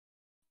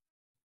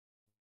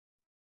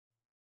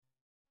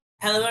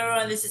Hello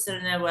everyone, this is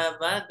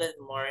Renueva. Good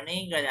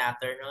morning, good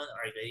afternoon,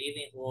 or good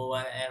evening,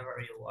 wherever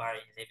you are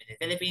in the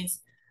Philippines.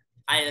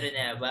 I'm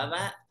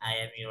Renueva. I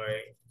am your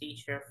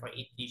teacher for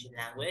Indonesian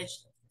language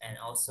and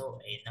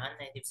also a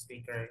non-native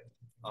speaker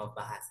of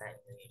Bahasa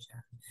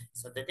Indonesia.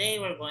 So today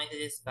we're going to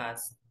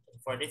discuss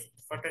for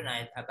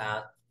tonight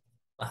about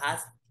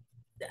Bahasa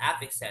the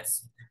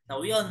affixes.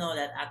 Now we all know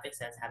that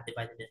affixes have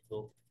divided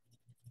into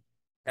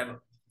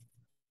several,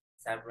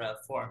 several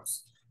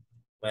forms,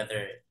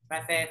 whether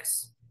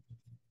prefix,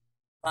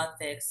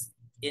 confix,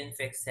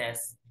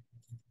 infixes,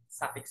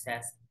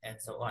 suffixes, and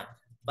so on.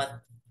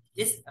 But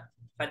this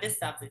this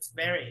topic is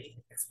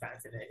very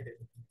expansive.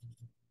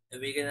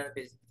 We're gonna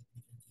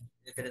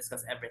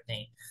discuss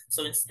everything.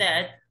 So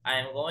instead,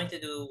 I'm going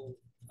to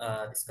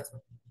discuss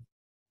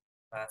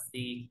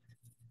the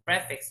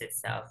prefix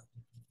itself,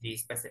 the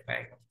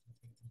specific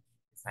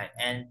sign,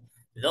 and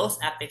those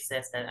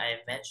affixes that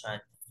I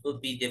mentioned will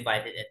be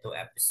divided into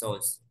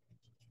episodes.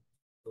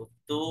 So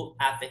two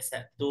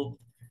affixes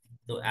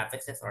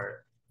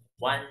or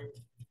one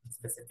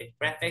specific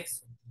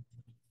prefix.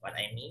 What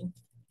I mean,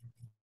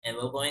 and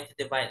we're going to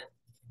divide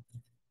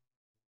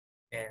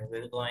and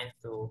we're going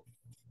to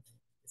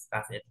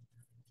discuss it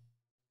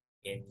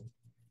in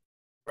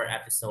per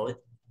episode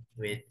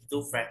with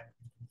for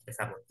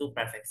example, two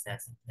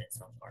prefixes and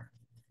so forth.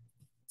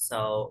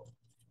 So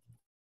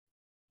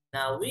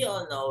now we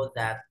all know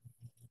that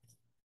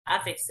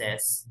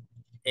affixes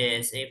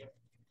is a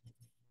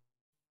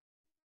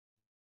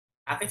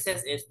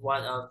affixes is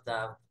one or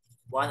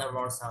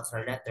more sounds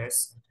or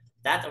letters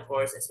that of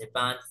course is a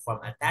bound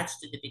form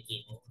attached to the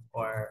beginning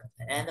or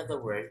the end of the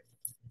word,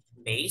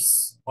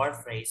 base or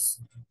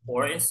phrase,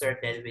 or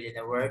inserted within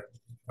a word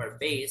or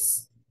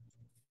base.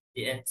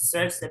 The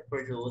inserts that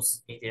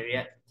produce a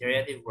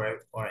derivative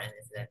verb or an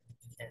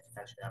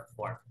intentional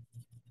form.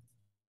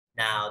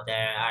 Now,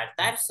 there are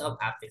types of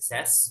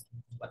affixes.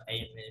 What I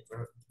mean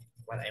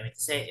to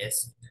say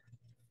is,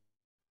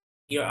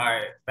 here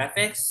are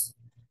prefix,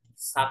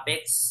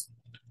 suffix,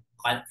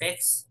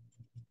 confix,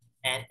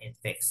 and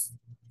infix.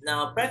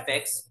 Now,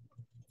 prefix,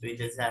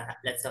 let's have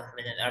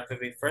an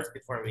overview first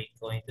before we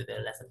go into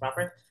the lesson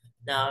proper.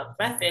 Now,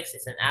 prefix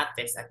is an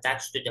affix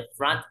attached to the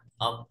front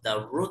of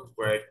the root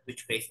word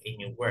which creates a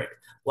new word,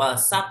 while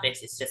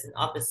suffix is just an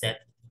opposite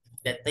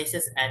that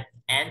places an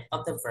end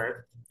of the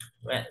verb,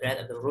 right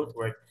of the root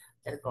word,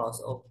 that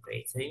also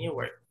creates a new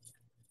word.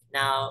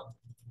 Now,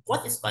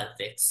 what is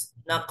confix?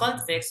 Now,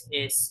 confix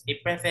is a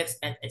prefix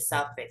and a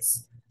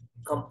suffix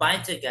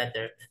combined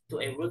together to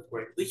a root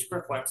word which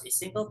performs a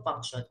single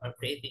function of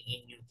creating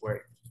a new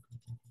word.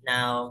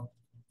 Now,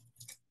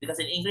 because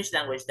in English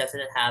language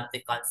doesn't have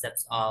the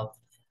concepts of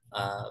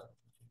uh,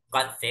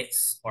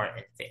 confix or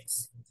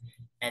infix.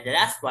 And the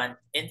last one,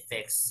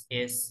 infix,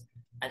 is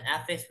an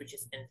affix which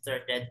is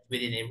inserted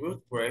within a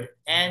root word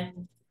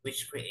and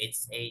which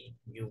creates a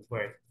new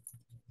word.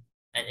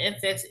 An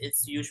infix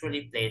is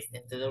usually placed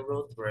into the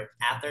root word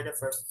after the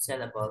first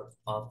syllable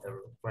of the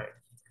root word.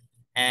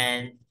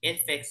 And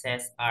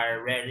infixes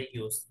are rarely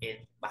used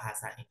in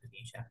Bahasa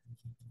Indonesia.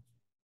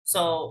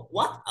 So,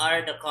 what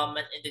are the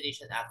common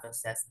Indonesian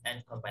affixes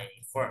and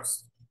combining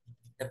forms?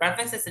 The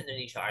prefixes in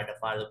Indonesia are the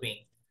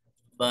following: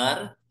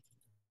 ber,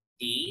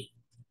 di,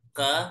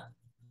 ke,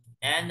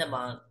 and the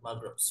mga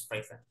groups. For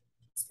example,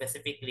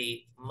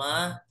 specifically,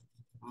 mam,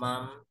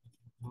 man,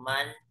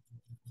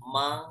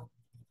 mang,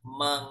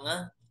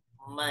 menge,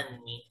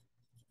 mani,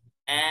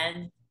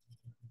 and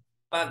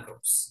pa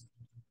groups.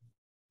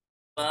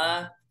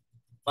 Pa,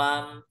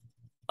 pam,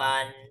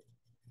 pan,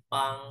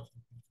 pang,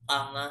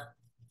 panga,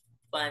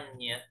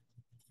 panya,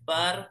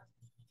 per,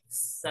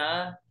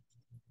 sa,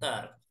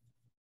 ter.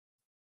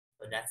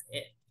 So that's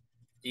it.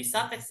 The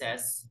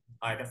suffixes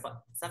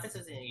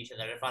in English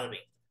are the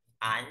following: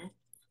 an,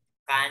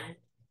 kan,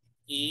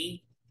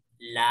 i,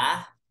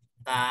 la,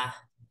 ka,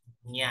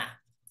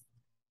 nya.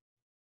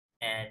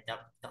 And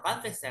the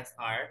confixes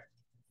are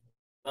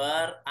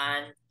ber,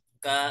 an,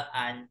 ke,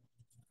 an,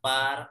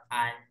 per,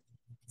 an,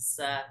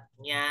 se,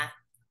 nya,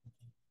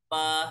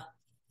 pe,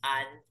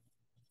 an,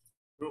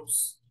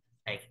 groups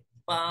like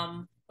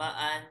pam,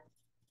 paan,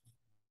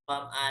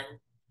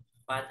 paman,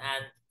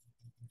 panan,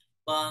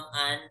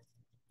 pangan,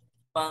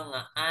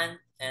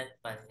 pangaan, and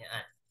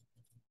panyaan.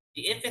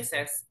 The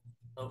infixes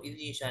of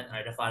Indonesian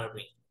are the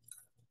following: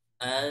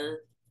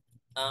 al,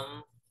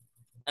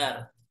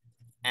 er,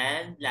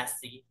 and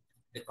lastly,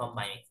 the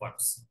combining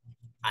forms: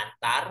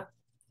 antar,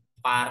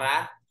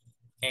 para,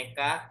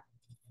 eka,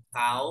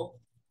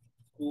 kau,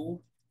 ku,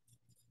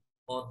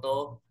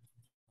 oto,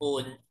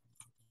 un,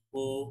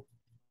 u,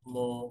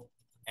 mo,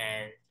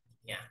 and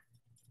nya.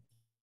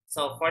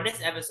 So for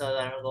this episode,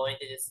 I'm going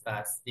to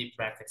discuss the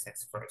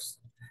prefixes first.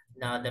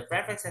 Now, the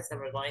prefixes that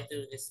we're going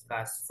to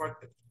discuss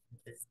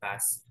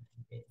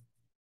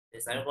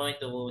is I'm going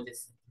to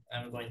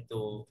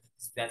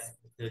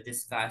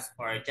discuss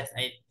or just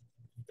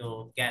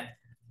to get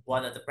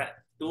one of the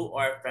two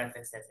or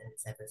prefixes in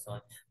this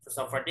episode.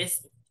 So for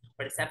this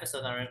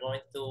episode, we're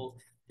going to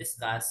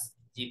discuss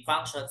the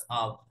functions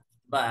of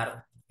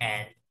bar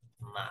and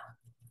ma.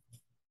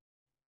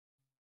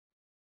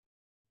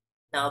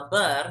 Now,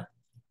 ber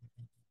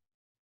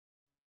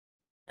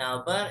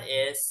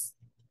is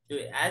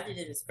to add in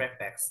this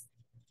prefix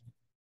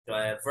to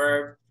a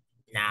verb,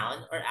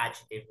 noun, or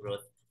adjective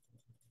root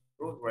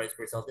words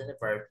result in a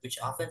verb, which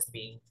often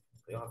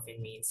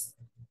means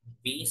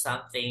being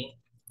something,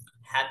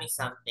 having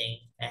something,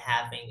 and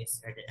having a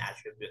certain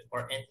attribute,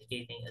 or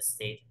indicating a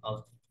state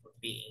of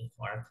being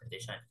or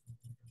condition.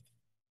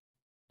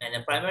 And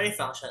the primary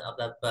function of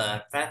the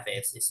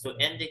prefix is to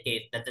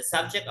indicate that the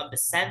subject of the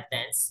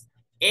sentence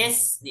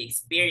is the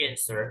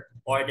experiencer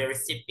or the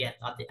recipient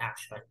of the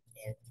action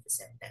in the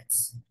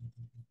sentence.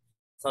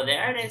 So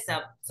there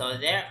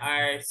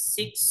are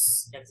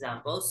 6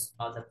 examples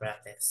of the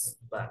prefix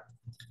ber.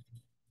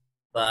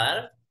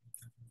 Ber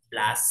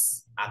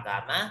plus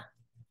agama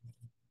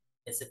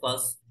is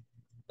equals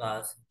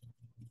to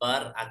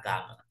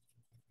beragama.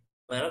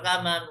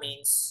 Beragama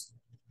means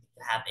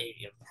having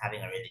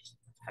a religion.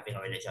 Having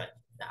a religion.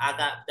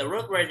 The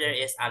root word there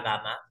is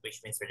agama, which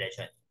means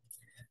religion.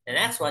 The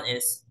next one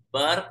is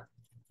ber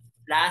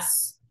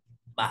plus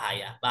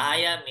bahaya.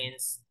 Bahaya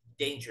means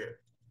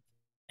danger.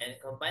 And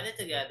combine it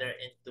together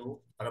into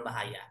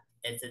berbahaya.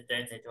 It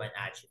turns into an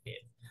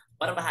adjective.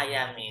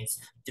 Berbahaya means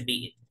to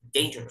be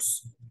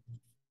dangerous.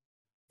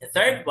 The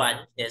third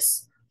one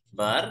is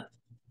ber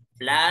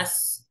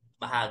plus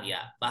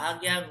bahagia.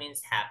 Bahagia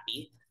means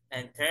happy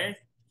and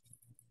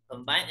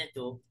combined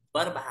into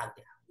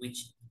berbahagia,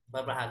 which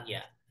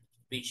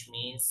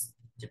means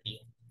to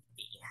be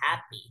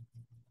happy.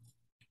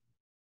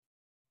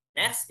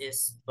 Next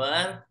is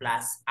ber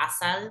plus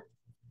asal.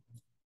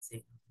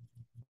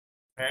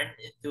 Turn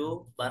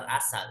into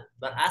berasal.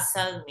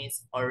 Berasal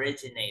means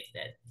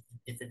originated.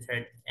 It's a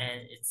term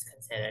and it's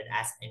considered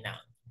as a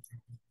noun.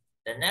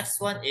 The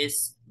next one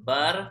is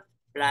ber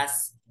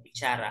plus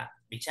bicara.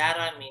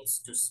 Bicara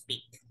means to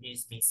speak.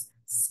 It means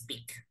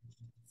speak.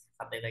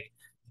 Something like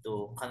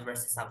to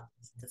converse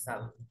to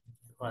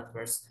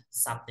converse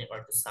something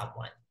or to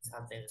someone.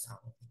 Something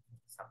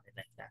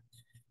like that.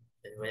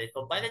 Then when you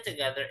combine it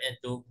together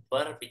into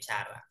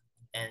berbicara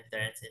and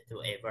turns into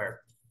a verb,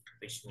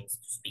 which means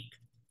to speak.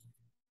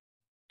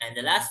 And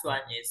the last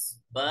one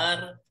is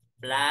ber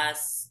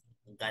plus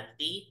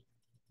ganti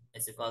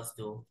is equals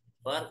to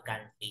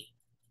berganti,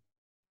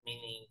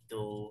 meaning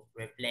to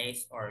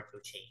replace or to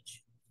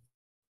change.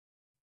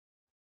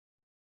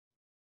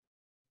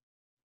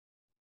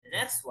 The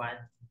next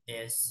one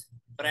is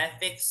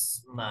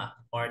prefix ma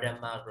or the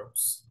ma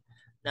groups.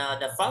 Now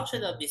the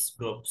function of these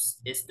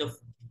groups is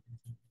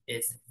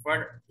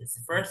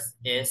first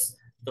is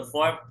to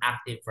form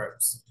active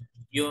verbs.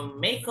 You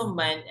may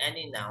combine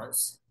any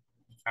nouns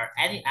or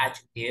any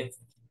adjective,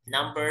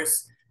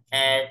 numbers,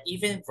 and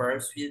even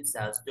verbs with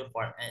themselves to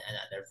form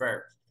another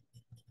verb.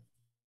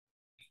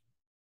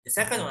 The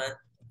second one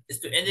is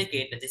to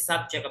indicate that the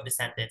subject of the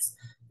sentence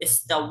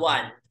is the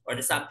one or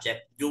the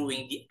subject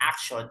doing the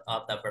action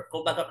of the verb.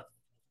 Kumbaga,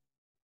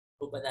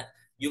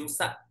 yung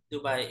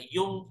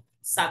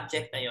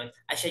subject na yun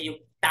ay siya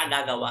yung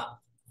tagagawa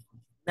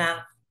ng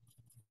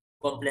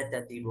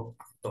kompletatibong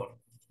aktor.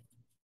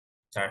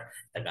 Sorry,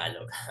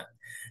 Tagalog.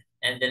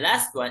 And the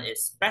last one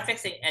is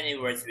prefixing any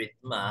words with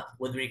ma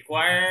would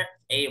require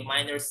a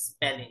minor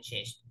spelling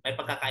change. May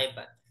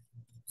pagkakaiba.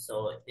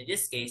 So, in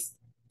this case,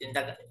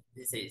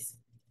 this is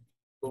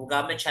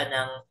gugamit siya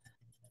ng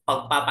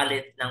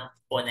pagpapalit ng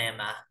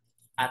ponema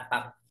at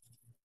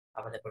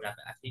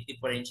hindi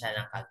po rin siya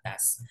ng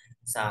kaltas.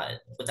 Sa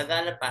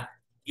Tagalog pa,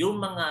 yung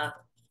mga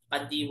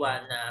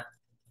pandiwa na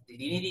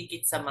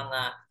dinidikit sa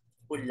mga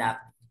ulap,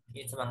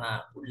 yun sa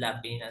mga ulap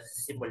yung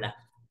simula,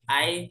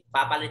 ay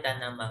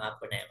papalitan ng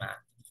mga ponema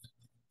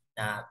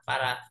na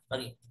para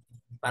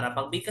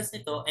pagbigkas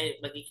nito ay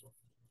magiging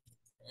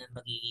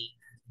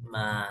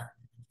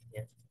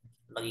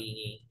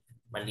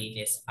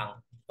malinis ang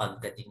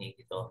pagkadinig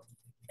ito.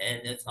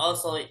 And it's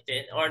also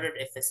in order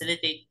to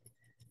facilitate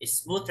a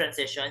smooth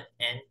transition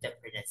and the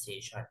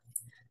pronunciation.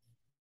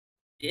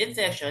 The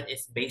inflection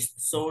is based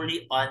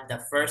solely on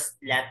the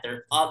first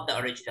letter of the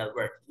original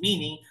word,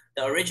 meaning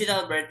the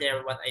original word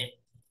there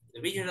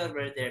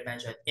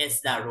mentioned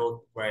is the root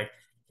word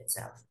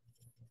itself.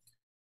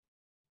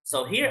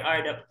 So here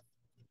are the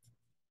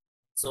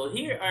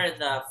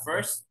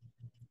first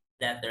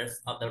letters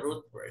of the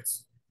root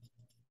words.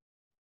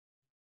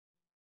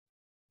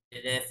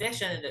 The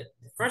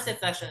first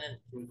inflection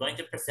we're going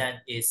to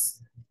present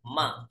is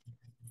mang.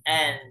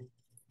 And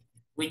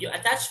when you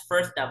attach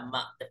first the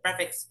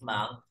prefix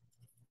mang,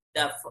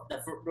 the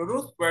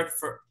root word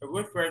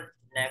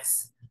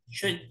next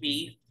should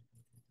be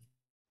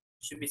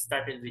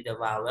started with the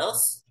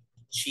vowels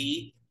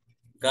chi,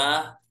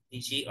 ga,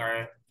 digi,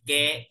 or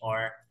ge,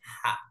 or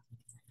ha.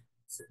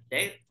 So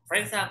for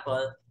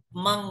example,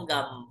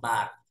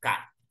 manggambar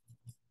ka.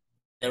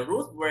 The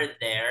root word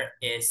there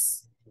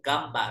is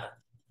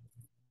gambar.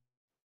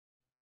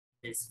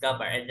 It's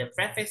gambar, and the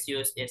prefix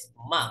used is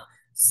mang.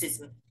 Since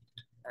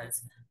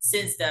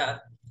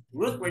the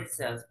root word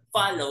itself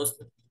follows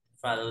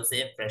the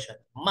impression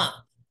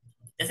mang.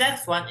 The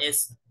next one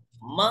is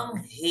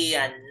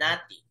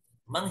manghianati.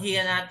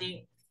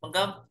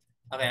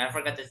 Okay, I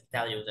forgot to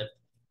tell you that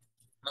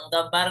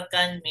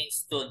menggambarkan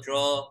means to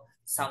draw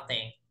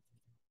something,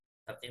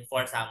 something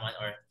for someone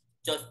or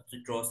just to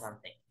draw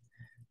something.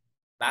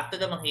 Back to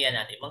the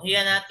manghiyanati.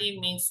 Manghiyanati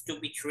means to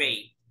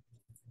betray.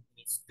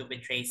 Means to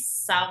betray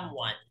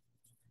someone.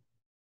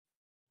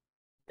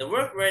 The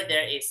work word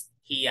there is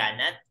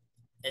hiyanat.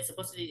 It's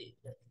supposedly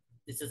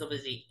this is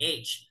supposedly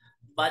H.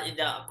 But in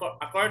the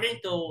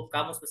according to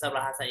Kamus Besar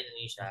Bahasa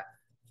Indonesia,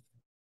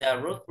 the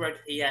root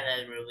word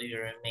hiyanat will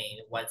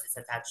remain once it's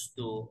attached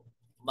to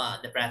ma,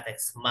 the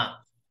prefix mang.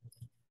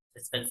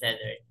 It's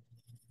considered.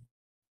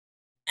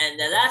 And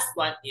the last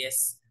one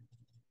is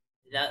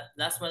the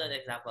last one an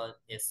example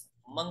is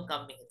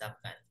mengkambing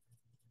hitamkan.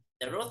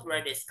 The root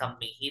word is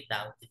kambing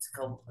hitam. It's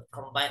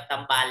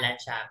tambalan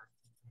siya.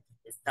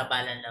 It's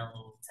tambalan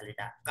ng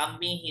salita.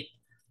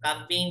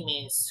 Kambing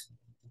means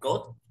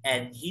goat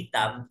and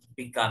hitam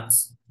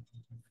becomes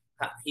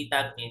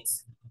hitam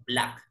means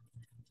black.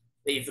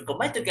 So if you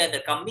combine together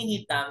kambing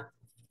hitam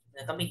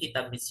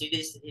means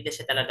hindi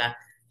siya talaga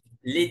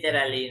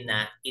literally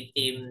na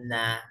itim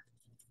na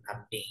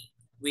kambing,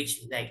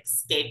 which like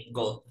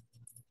scapegoat,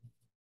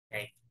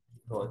 like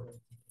goat,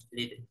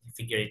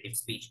 figurative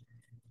speech.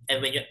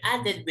 And when you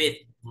add it with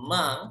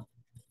mang,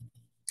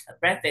 a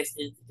prefix,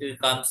 it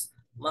becomes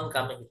mang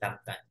kami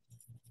hitamkan.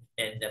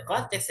 And the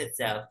context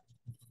itself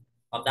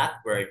of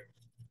that word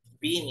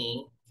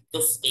meaning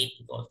to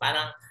scapegoat.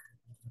 Parang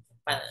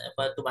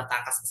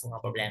tumatakas sa mga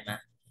problema.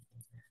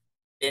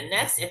 The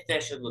next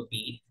expression would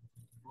be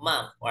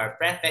mom or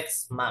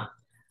prefix mom.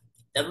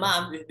 The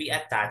mom will be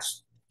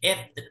attached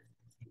if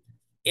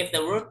the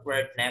root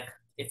word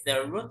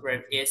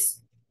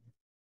is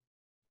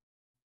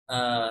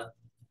uh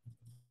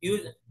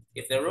use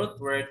if the root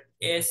word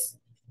is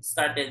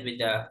started with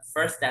the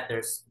first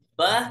letters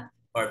b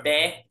or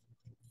be,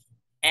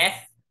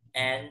 f,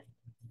 and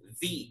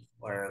v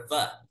or v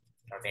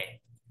or v.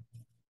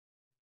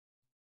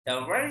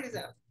 The word is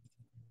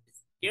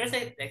here's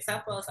the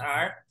examples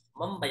are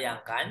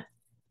membayangkan,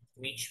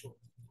 which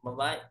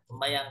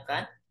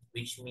membayangkan,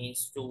 which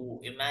means to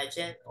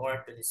imagine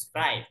or to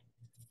describe.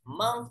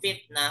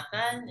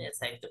 Memfitnahkan is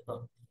like to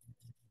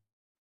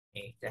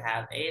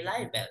have a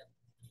libel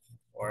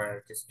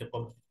or just to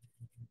commit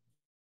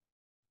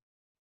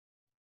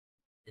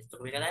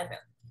a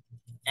libel.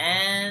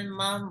 And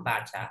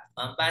mambacha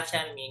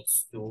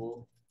means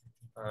to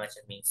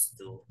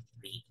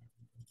read.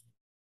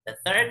 The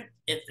third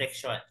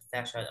inflection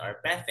or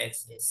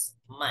prefix is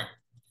man.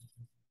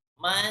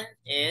 Man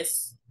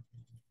is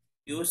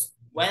used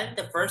when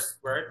the first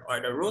word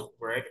or the root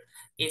word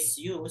is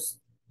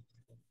used.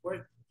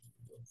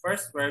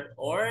 First word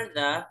or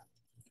the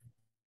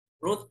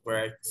root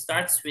word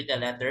starts with the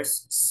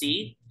letters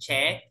C,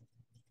 che,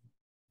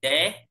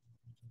 de,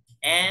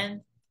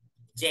 and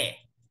j.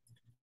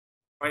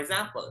 For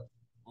example,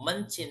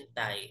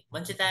 mencintai.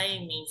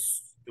 Mencintai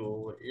means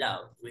to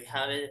love. We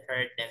haven't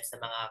heard them sa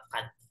mga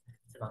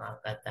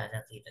kanta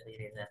na kita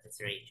natin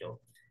sa radio.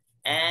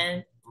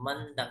 And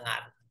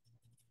mandangar.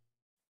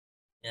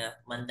 Yeah,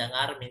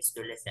 mandangar means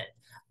to listen.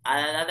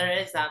 Another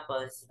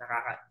example is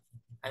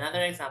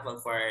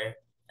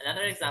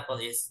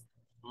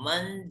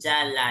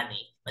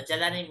manjalani.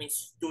 Manjalani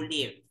means to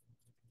live.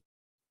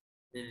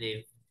 To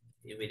live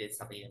with its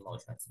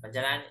emotions.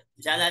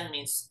 Jalan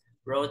means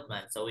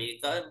roadman. So when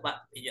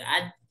you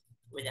add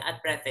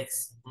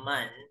prefix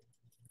man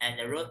and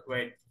the root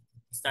word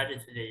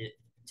started with the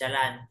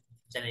jalan,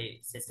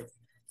 since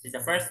the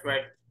first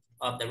word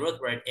of the root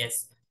word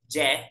is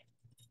je,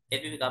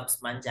 it becomes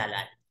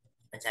manjalan.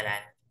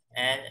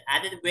 And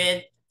added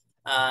with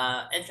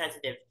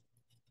intransitive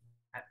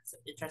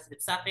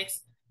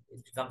suffix,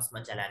 it becomes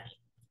manjalani.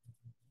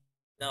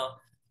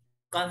 Now,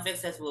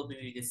 confixes will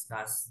be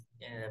discussed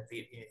in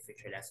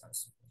future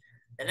lessons.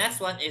 The next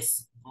one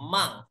is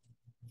mang.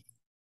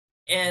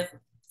 If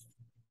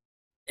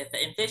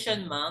the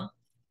inflection mang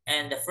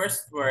and the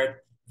first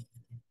word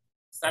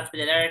starts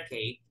with the letter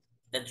K,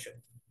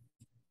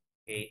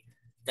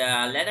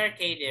 the letter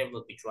K there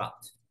will be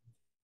dropped.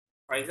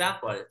 For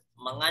example,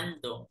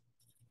 mangandong.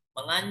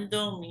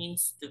 Mangandong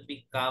means to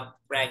become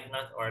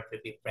pregnant or to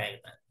be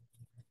pregnant.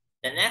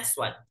 The next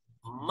one,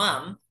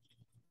 mom.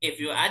 If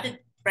you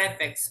added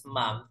prefix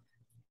mom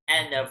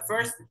and the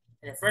first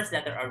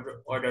letter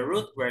or the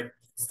root word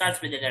starts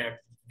with the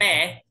letter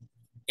pe,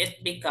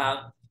 it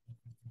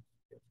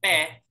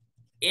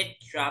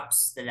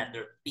drops the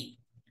letter P.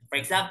 For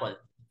example,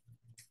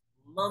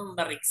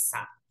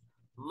 memeriksa.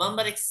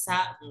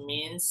 Memeriksa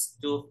means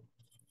to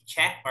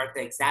check or to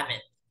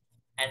examine.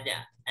 And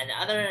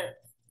another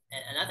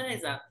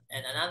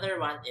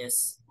one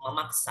is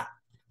mamaksa.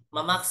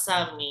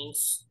 Mamaksa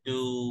means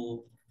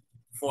to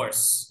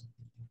force.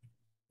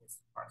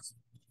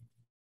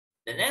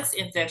 The next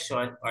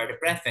inflection or the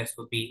prefix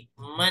will be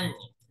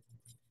money.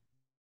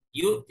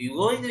 You're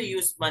going to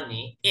use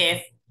money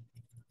if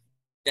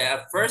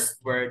the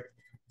first word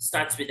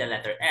starts with the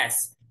letter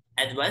S.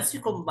 And once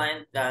you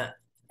combine that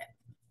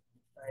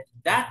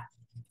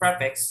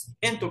prefix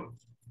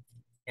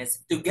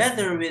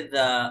together with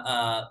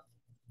the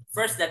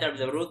first letter of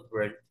the root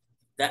word,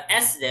 the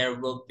S there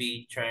will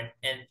be turned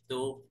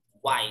into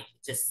Y.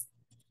 Just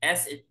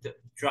as it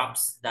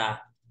drops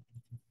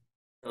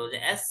so the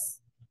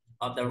S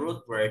of the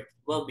root word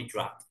will be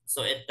dropped.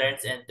 So it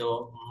turns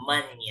into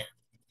mania,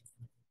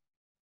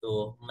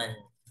 to man,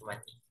 to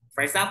mani.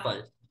 For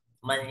example,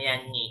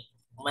 manyani.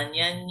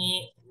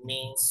 Manyani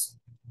means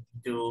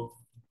to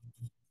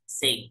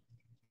sing,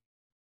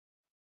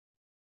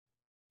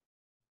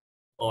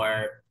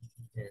 or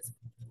yes,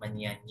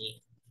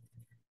 manyani.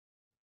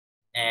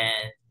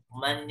 And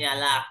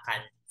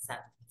manyalakan.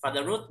 For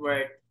the root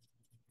word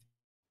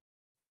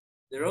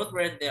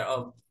there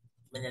of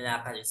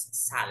manyalakan is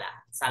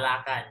sala,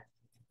 salakan.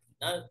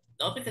 No,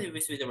 not because we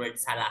use the word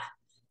salah,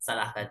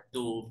 salakan,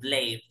 to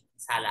blame.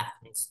 Salah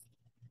means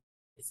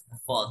it's a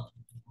fault.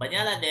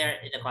 Manyala there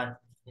in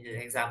the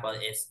example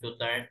is to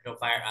turn, to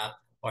fire up,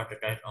 or to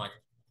turn on.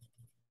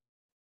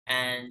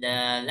 And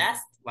the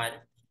last one,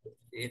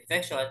 the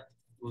inflection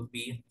would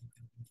be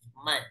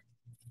man.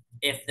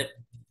 If the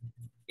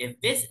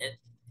if this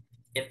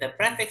if the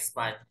prefix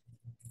man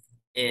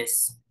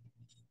is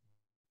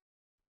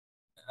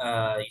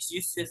is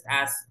used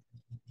as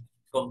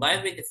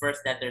combined with the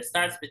first letter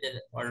starts with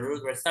the or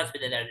root word starts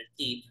with the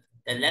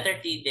letter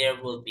T there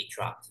will be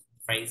dropped.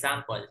 For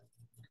example,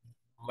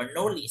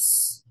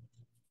 monolis.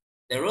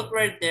 The root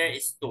word there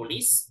is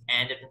tolis,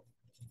 and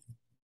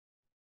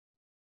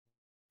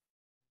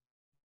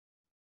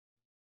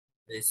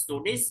it's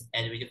tolis,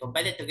 and when you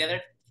combine it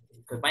together,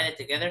 the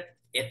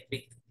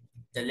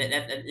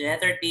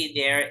letter T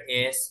there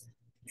is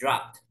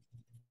dropped.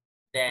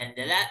 Then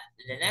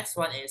the next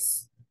one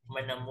is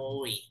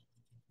manamui.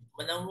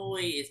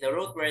 Manamui is the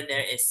root word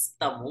there is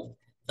tamu.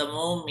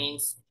 Tamu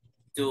means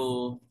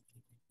to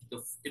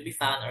to be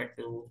found or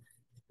to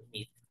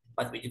meet.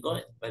 But when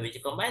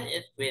you combine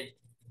it with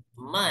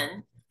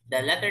man,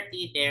 the letter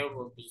T there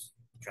will be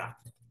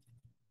dropped.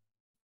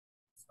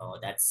 So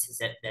that's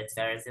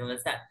very simple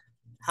as that.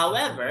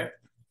 However,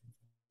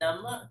 the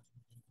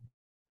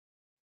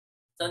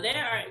so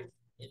there are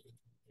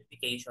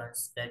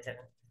implications that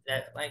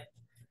like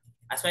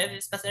as what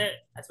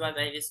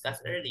I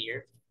discussed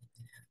earlier,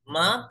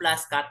 ma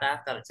plus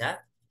kata kerja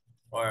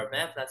or me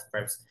plus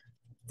verbs.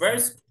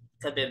 Verbs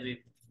can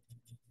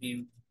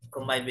be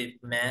combined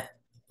with me,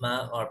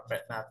 ma, or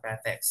ma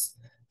prefix.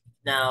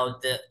 Now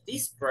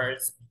these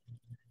verbs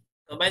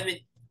combined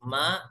with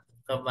ma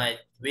combined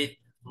with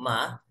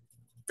ma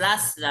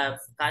plus the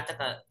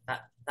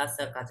plus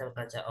the kata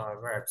kerja or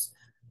verbs.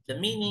 The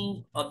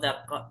meaning of the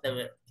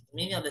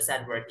meaning of the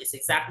sad word is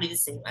exactly the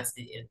same as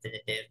the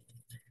infinitive,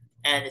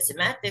 and the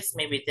semantics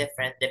may be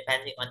different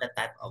depending on the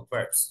type of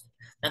verbs.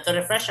 Now, to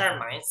refresh our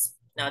minds,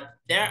 now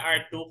there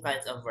are two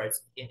kinds of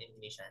verbs in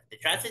Indonesian: the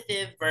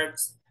transitive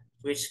verbs,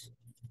 which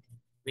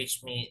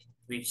which mean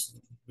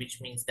which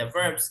means the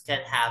verbs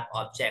can have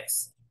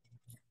objects,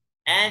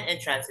 and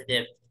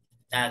intransitive,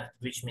 that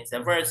which means the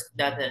verbs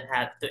doesn't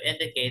have to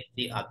indicate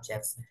the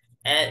objects,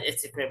 and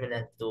it's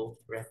equivalent to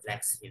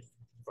reflexive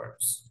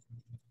verbs.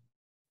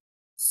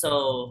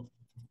 So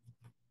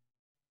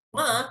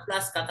ma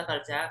plus kata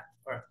kerja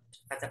or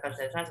kata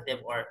kerja transitive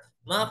or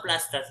ma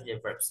plus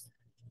transitive verbs.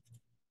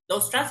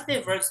 Those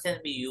transitive verbs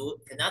cannot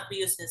be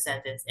used in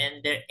sentence in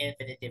their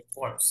infinitive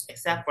forms,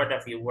 except for the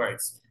few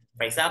words.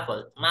 For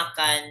example,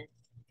 makan,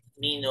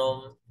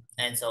 minum,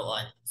 and so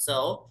on.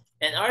 So,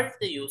 in order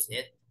to use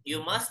it,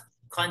 you must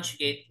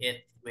conjugate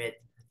it with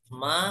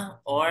ma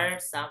or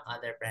some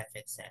other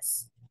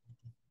prefixes.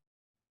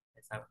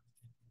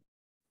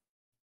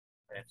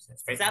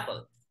 For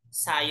example,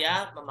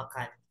 saya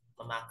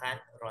memakan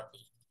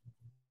roti.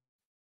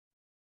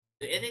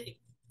 To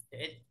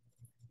indicate,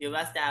 you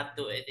must have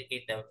to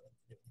indicate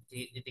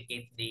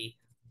the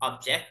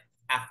object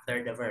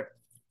after the verb.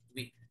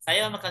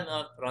 Saya makan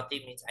roti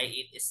means I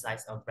eat a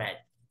slice of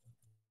bread.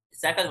 The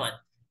second one,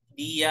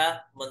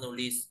 dia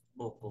menulis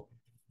buku.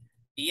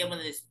 Dia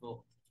menulis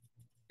buku.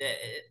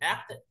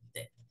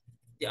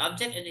 The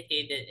object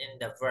indicated in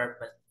the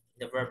verb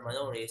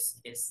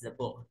menulis is the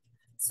book.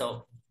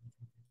 So,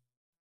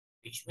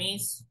 which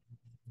means,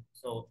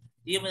 so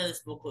dia menulis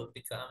buku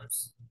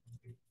becomes,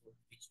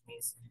 which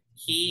means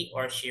he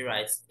or she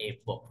writes a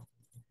book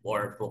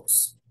or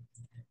books.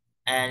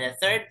 And the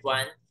third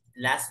one,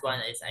 last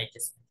one is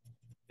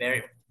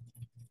very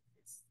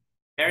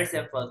very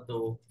simple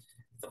to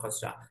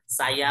construct.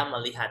 Saya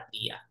melihat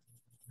dia.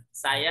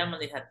 Saya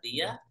melihat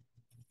dia.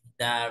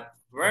 The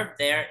verb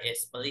there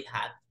is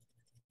melihat,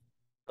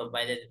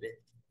 combined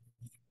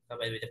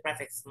with the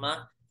prefix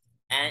ma,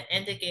 and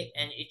indicate,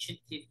 and it should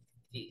be,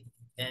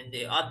 and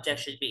the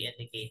object should be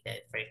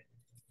indicated, for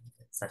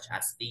such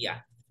as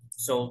dia.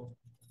 So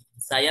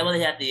saya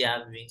melihat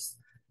dia means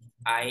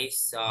I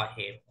saw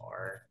him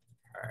or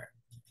her.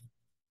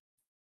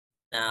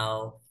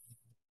 Now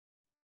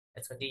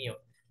let's continue.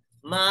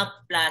 Ma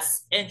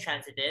plus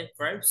intransitive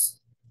verbs.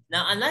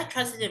 Now, unlike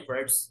transitive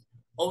verbs,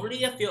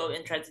 only a few of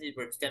intransitive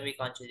verbs can be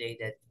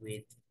conjugated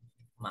with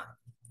ma.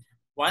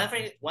 One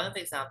of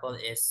the example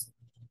is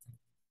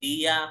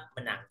dia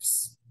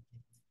menangis.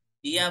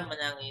 Dia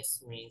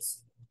menangis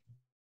means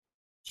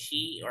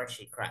she or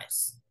she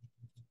cries.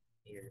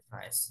 he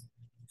replies.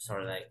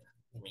 Sort of like,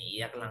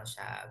 umiiyak lang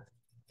siya.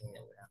 You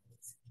know,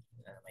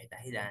 may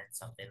dahilan,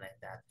 something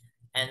like that.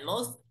 And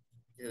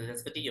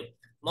let's continue.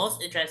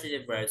 Most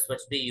intransitive verbs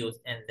which be used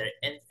in their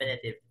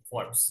infinitive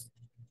forms.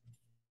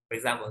 For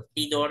example,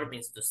 tidor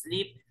means to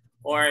sleep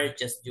or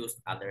just use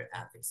other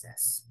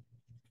affixes.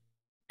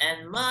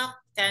 And ma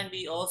can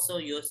be also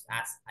used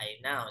as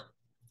a noun.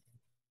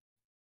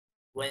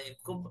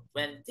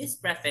 When this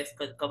prefix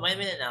could combine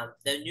with a noun,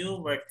 the new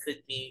word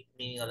could be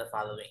meaning of the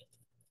following.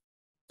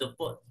 To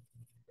put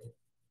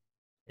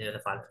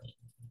the following.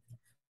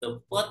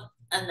 To put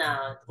a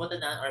noun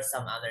or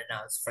some other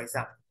nouns. For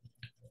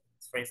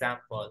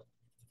example,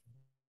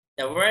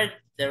 the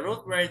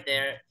root word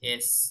there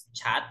is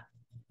chat,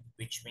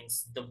 which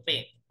means to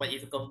paint. But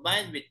if you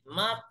combine with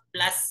ma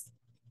plus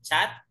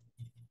chat,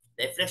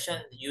 the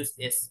expression used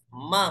is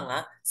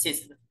mga,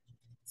 since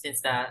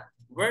the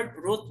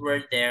root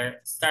word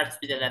there starts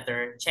with the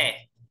letter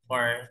che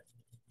or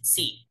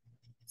C.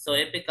 So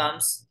it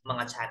becomes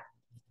mga chat.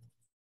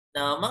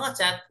 Now, mga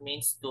chat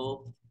means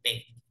to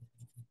paint.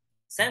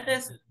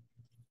 Sentence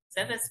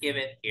sentence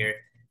given here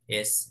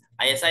is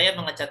Aya saya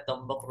mga chat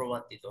tombok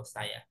ruwan dito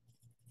saya,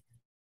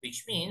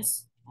 which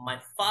means my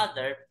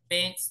father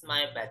paints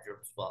my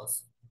bedroom's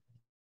walls.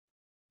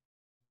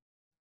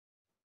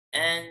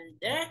 And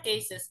there are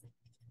cases,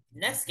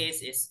 next case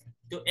is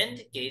to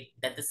indicate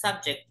that the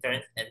subject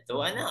turns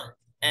into a noun.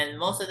 And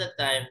most of the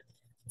time,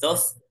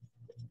 those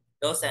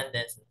those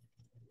sentences,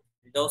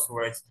 those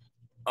words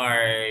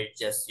are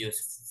just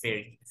used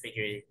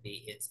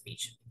figuratively in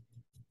speech.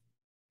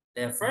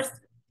 The first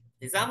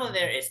example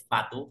there is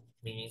batu,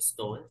 meaning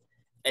stone.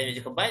 And when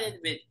you combine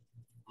it with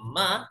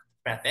ma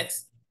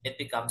prefix, it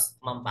becomes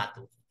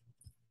mambatu.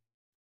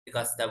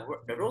 Because the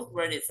root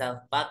word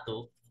itself,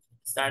 batu,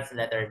 starts with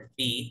letter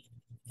B,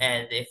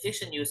 and the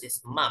fiction used is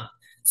mam.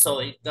 So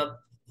it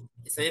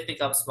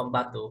becomes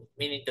mambatu,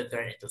 meaning to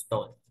turn into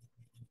stone.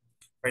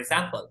 For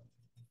example,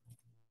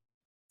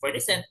 for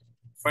this sentence,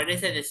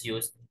 is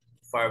used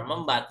for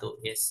mambatu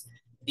is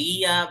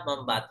dia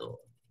mambatu,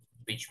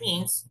 which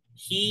means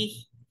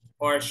he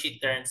or she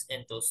turns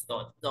into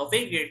stone. So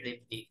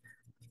figuratively,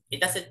 it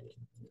doesn't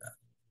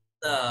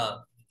uh,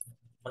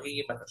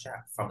 magiging bato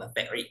siya from the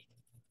fairy.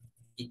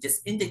 It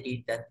just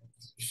indicates that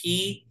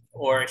he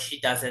or she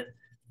doesn't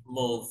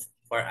move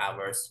for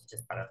hours.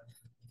 Just para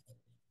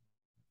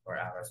for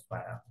hours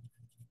para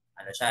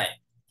ano siya eh.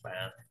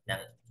 Parang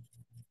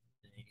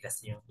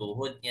nanigas yung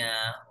tuhod niya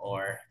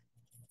or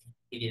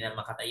hindi na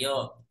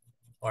makatayo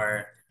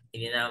or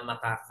hindi na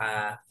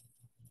makakaupo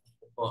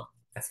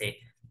kasi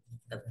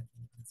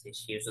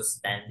she was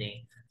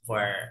standing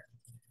for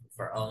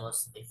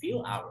almost a few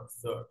hours,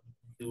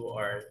 few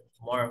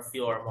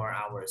or more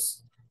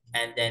hours.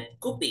 And then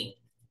kuping.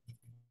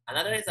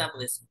 Another example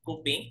is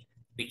kuping,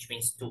 which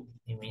means to.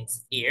 It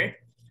means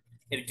ear.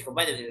 If you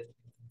combine it,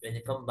 when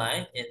you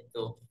combine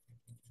into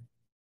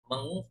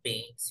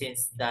manguping,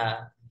 since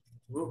the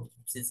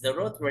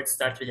root word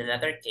starts with the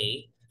letter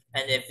K,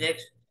 and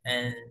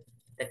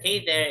the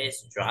K there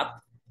is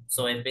dropped,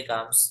 so it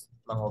becomes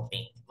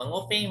manguping.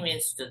 Manguping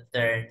means to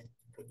turn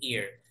to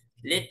ear,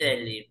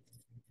 literally,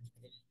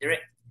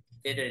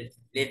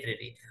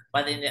 literally.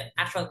 But in the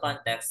actual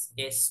context,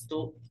 is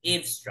to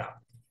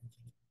eavesdrop.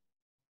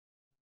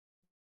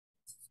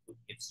 To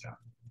eavesdrop.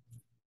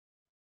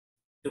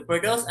 To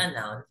produce a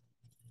noun,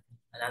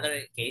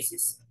 another case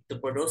is to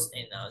produce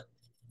a noun.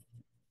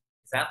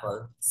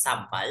 Example,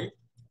 sampal.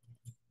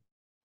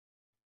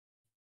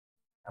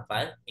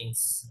 Sampal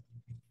means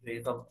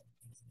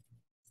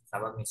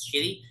sampal means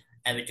chili,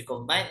 and when you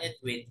combine it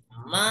with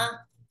ma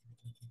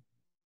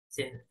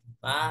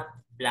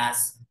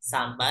plus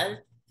sambal,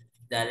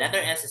 the letter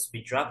S is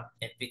be dropped,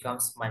 it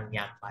becomes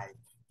manyampal,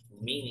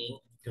 meaning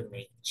to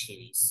make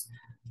chilies.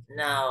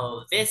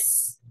 Now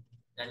this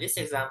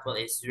example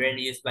is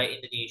rarely used by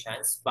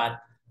Indonesians,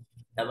 but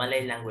the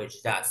Malay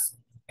language does.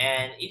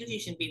 And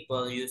Indonesian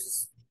people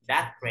uses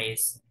that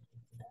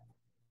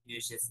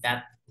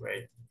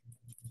word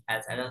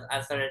as an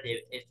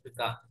alternative. It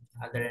becomes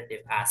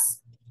alternative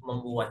as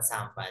membuat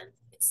sambal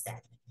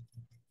instead.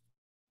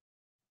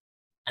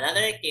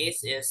 Another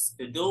case is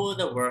to do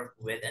the work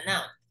with a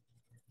noun.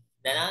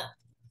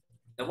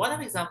 The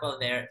one example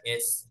there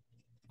is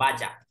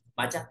bajak.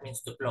 Bajak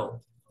means to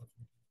plow.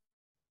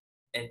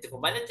 And to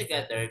combine it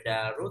together,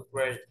 the root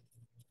word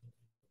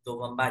to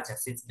mambaja,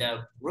 since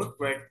the root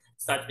word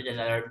starts with the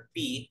letter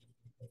P,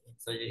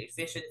 so the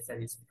efficient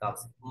studies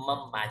becomes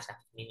mambaja,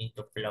 meaning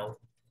to plow.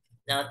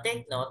 Now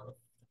take note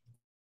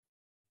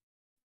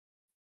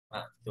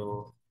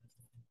to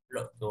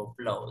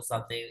plow,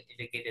 something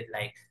indicated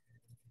like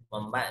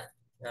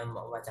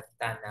mambaja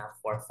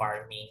for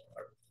farming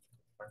or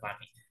for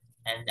farming.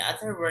 And the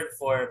other word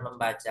for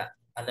mambaja,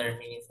 other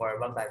meaning for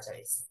mambaja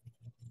is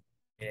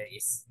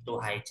to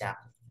hijack.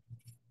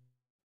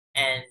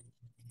 And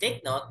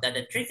take note that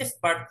the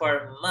trickiest part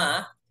for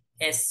ma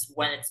is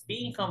when it's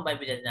being combined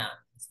with a noun.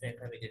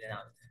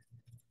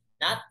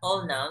 Not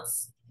all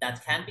nouns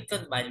that can be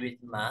combined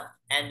with ma,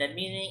 and the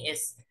meaning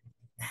is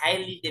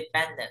highly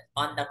dependent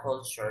on the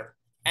culture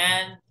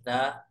and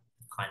the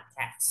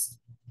context.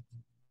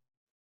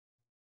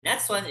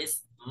 Next one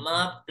is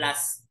ma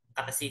plus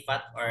kata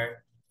sifat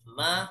or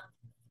ma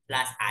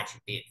plus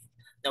adjective.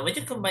 Now, when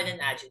you combine an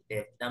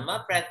adjective, the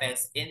ma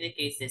prefix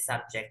indicates the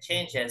subject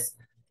changes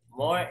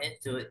more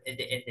into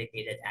the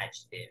indicated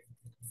adjective.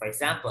 For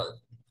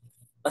example,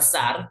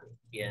 besar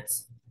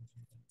means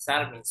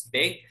besar means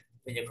big.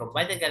 When you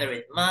combine together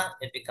with ma,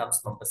 it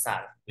becomes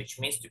membesar, which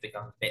means to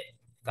become big,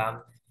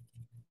 become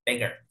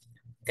bigger.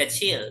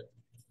 Kecil,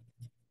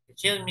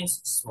 kecil means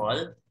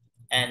small,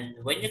 and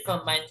when you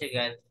combine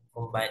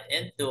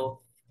into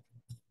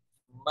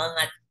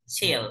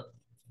mengecil,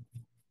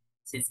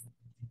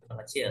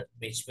 mengecil,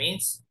 which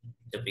means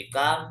to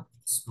become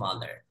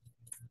smaller.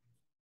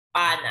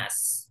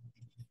 Panas,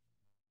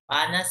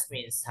 panas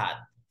means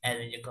hot, and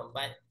when you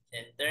combine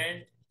and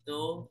turn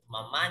to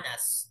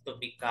memanas to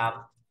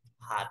become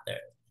hotter.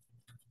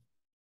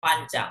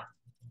 Panjang,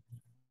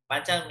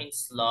 panjang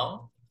means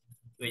long,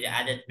 which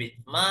added with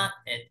ma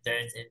and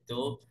turns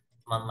into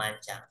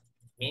memanjang,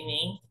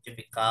 meaning to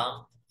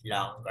become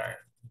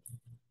longer.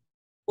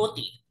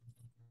 Putih,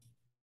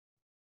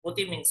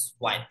 putih means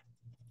white.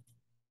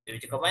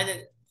 If you combine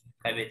it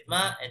with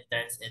ma, it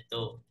turns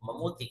into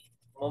mamuti.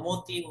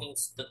 Mamuti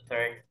means to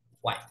turn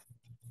white.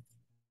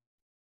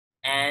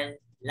 And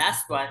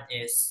last one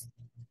is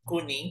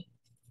kuning,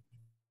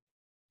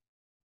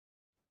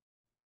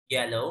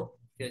 yellow.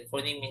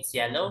 Kuning means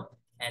yellow,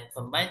 and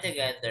combined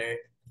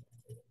together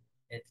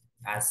it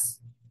as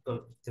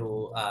to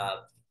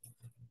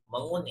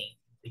manguning,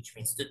 which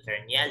means to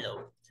turn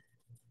yellow.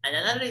 And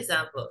another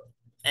example,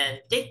 and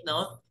take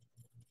note,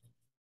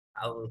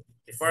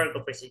 before I go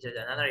proceed to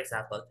another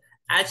example,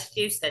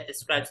 adjectives that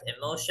describes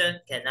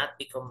emotion cannot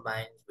be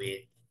combined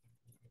with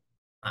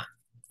ma.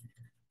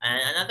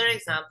 And another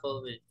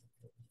example would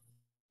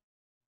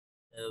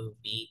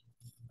be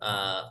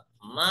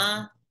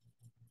ma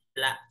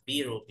black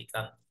biru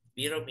become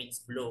biru means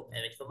blue,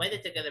 and when combined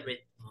it together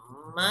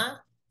ma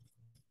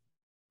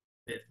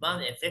with ma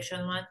the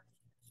affixation one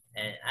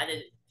and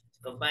added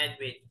combined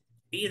with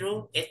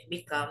biru, it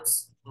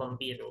becomes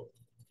mambiru.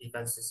 It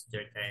becomes this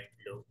third term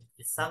blue.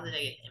 It's something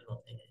like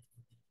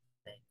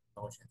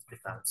emotions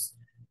becomes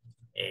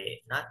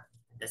a not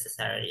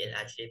necessarily an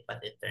adjective,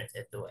 but it turns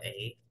into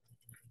a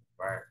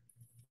verb.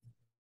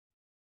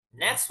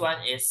 Next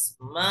one is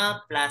ma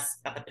plus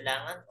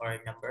katabilangan or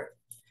number.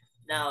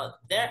 Now,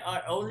 there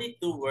are only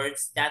two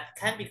words that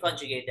can be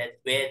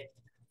conjugated with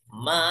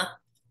ma.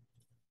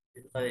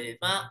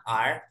 Ma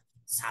are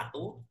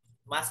satu.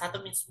 Ma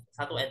satu means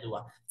satu and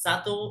dua.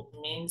 Satu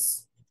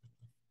means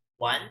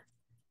one,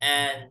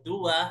 and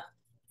dua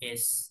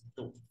is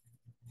two.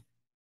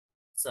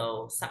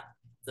 So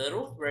the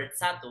root word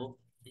satu,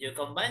 you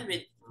combine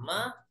with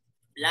ma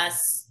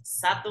plus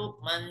satu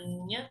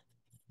manya,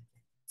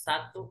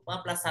 satu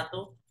ma plus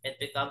satu, it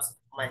becomes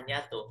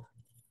manyatu.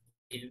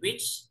 In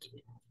which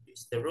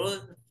the rule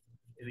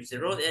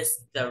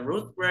is the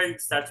root word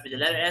starts with the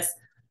letter S,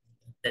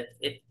 that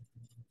it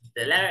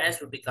the letter S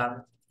will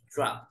become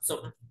drop.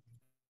 So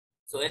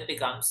it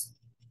becomes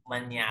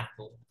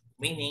manyatu,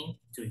 meaning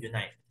to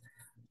unite.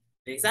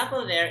 The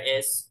example there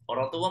is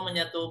orang tua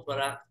menyatu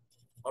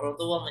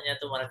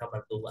mereka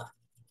berdua,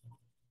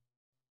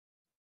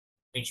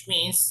 which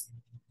means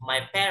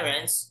my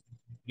parents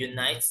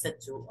unites the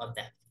two of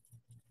them.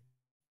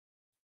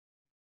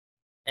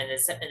 And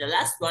the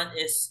last one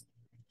is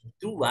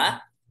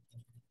dua,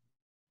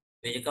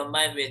 when you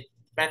combine with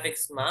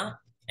prefix ma,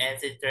 and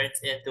it turns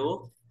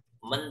into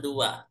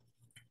mendua.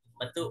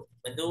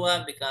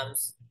 Mendua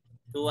becomes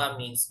dua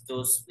means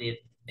to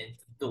split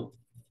into two.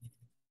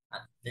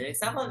 The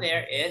example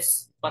there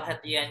is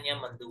perhatiannya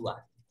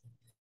mendua.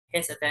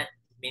 Perhatian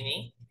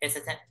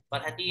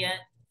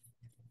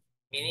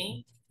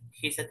meaning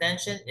his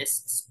attention is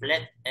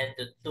split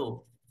into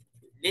two.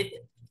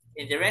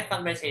 In direct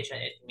conversation,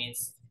 it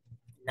means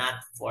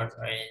not forced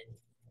or in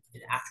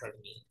actual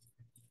meaning.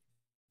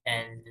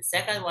 And the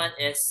second one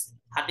is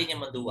hatinya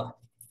mendua.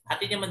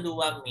 Hatinya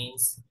mendua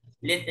means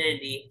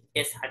literally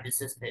his heart is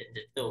split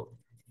into two.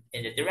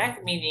 In the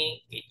direct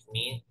meaning, it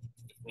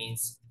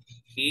means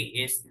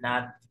he is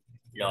not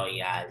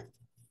loyal.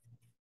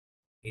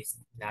 He's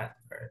not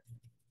her.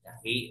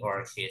 He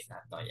or she is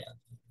not loyal.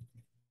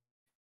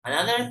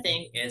 Another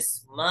thing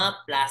is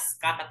ma plus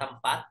kata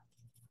tempat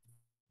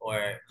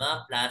or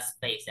ma plus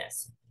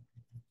places.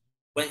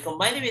 When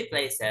combined with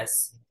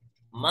places,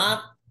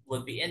 ma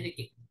would be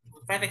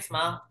prefix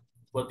ma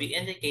would be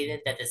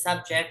indicated that the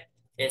subject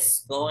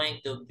is going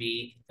to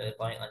be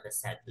going on the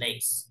said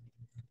place.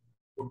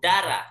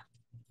 Udara.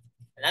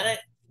 Another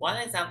one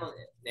example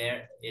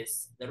there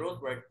is the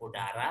root word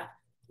udara.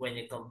 When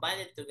you combine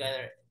it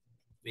together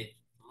with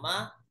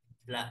ma,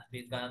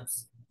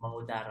 becomes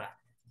mangudara.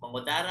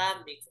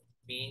 Mangudara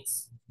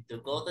means to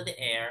go to the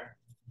air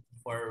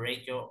for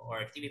radio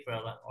or TV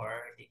program or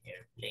the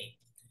airplane.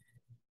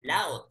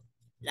 Laut.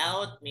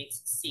 Laut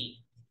means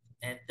sea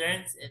and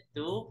turns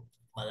into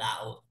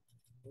malaut,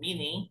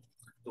 meaning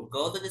to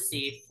go to the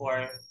sea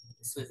for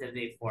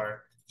exclusively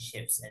for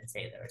ships and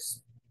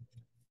sailors.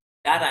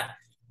 Darat.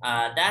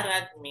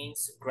 Darat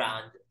means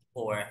ground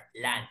or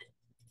land.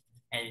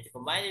 And if you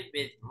combine it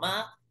with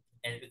ma,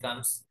 and it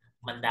becomes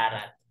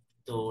mandarat,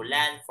 to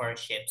land for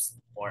ships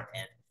or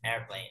an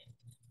airplane.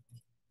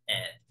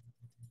 And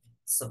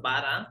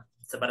sabarang,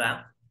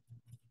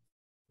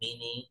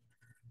 meaning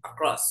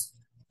across.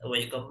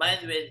 When you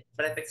combine with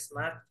prefix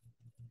ma,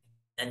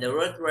 and the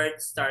root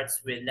word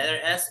starts with letter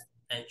S,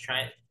 and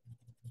try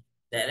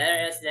the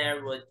letter S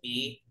there would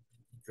be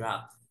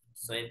dropped.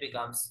 So it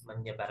becomes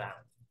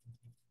manyabarang.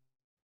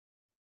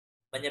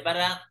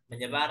 Manyabarang,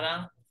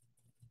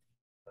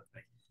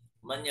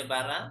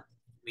 manyabarang,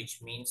 which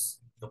means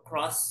to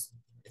cross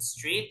the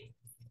street,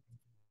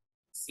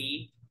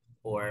 sea,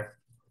 or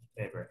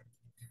river.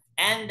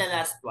 And the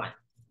last one,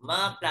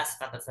 ma plus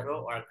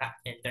katasaro or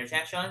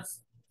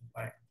interjections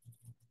or,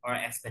 or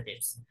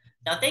expletives.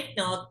 Now take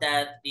note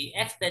that the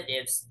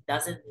expletives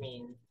don't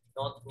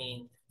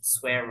mean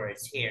swear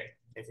words here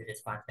in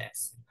this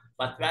context,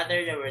 but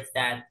rather the words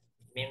that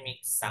mimic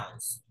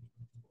sounds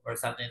or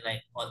something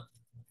like on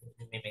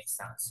mimic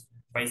sounds.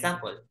 For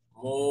example,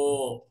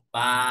 mo,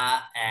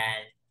 ba,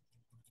 and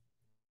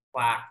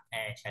quack,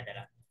 and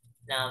etc.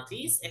 Now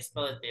these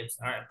expletives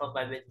are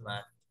combined with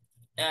ma.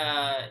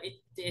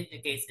 It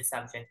indicates the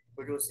subject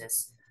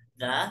produces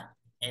the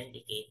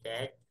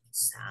indicated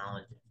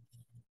sound.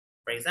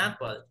 For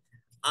example,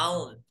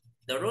 owl.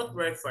 The root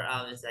word for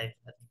owl is like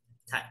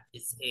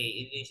it's a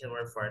Indonesian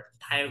word for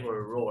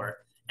tiger roar,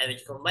 and when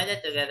you combine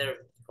that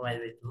together, combined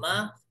with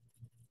mang,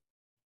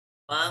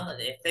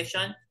 the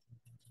inflection,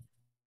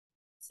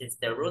 since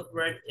the root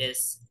word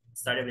is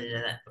started with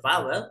a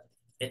vowel,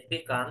 it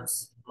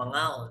becomes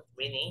mangaon,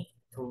 meaning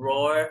to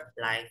roar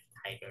like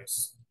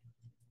tigers.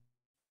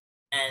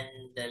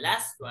 And the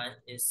last one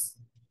is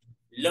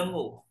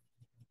lengu.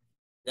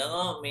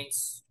 Lengu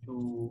means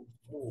to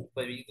move,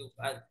 but we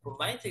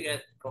combine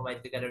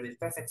together with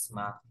prefix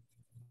ma,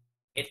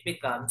 it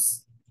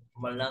becomes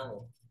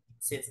malangu.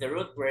 Since the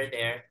root word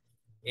there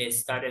is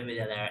started with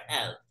the letter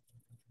L.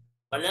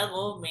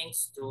 Malangu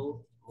means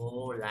to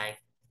moo like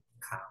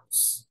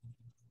cows.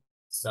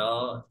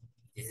 So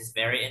this is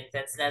very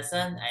intense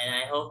lesson, and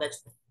I hope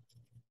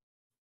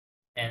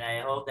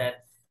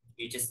that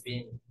you just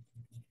been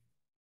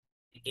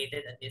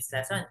educated in this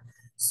lesson.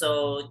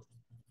 So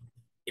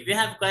if you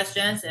have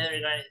questions and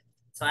regarding,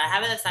 so I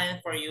have an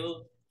assignment for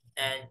you,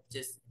 and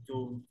just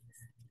to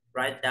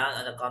write down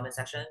on the comment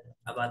section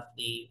about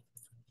the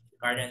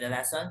regarding the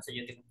lesson, so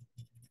you can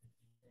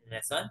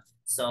lesson.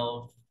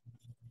 So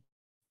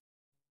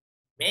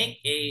make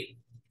a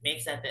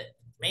make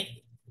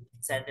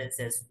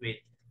sentences with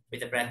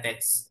the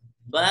prefix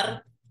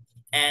ber,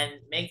 and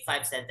make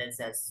 5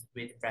 sentences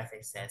with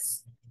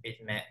prefixes with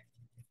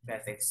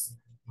prefix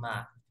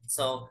ma.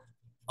 So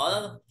all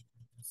of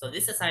so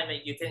this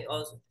assignment you can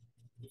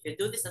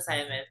do this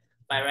assignment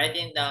by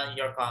writing down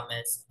your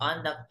comments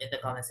on the in the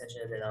comment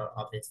section below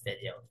of this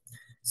video.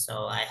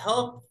 So I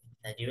hope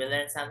that you will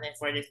learn something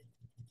for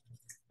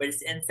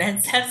this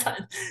intense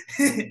lesson.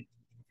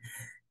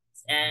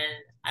 And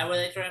I would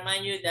like to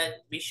remind you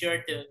that be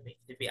sure to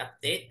be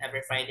update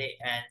every Friday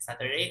and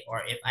Saturday,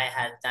 or if I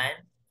had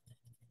time,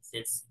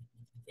 since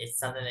it's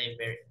something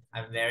that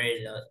I'm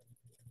very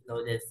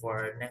loaded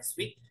for next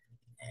week.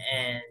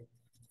 And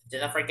do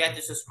not forget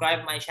to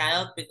subscribe my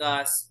channel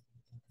because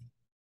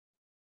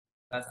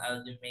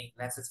I'll do make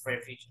lessons for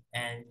the future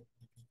and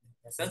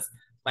lessons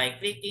by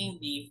clicking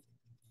the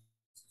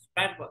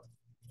subscribe button.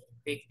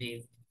 Click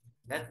the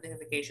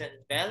notification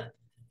bell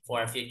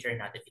for future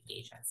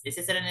notifications. This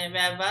is Rene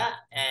Beba,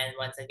 and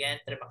once again,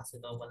 terima kasih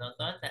telah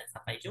menonton dan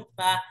sampai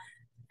jumpa,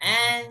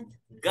 and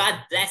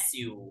God bless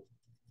you.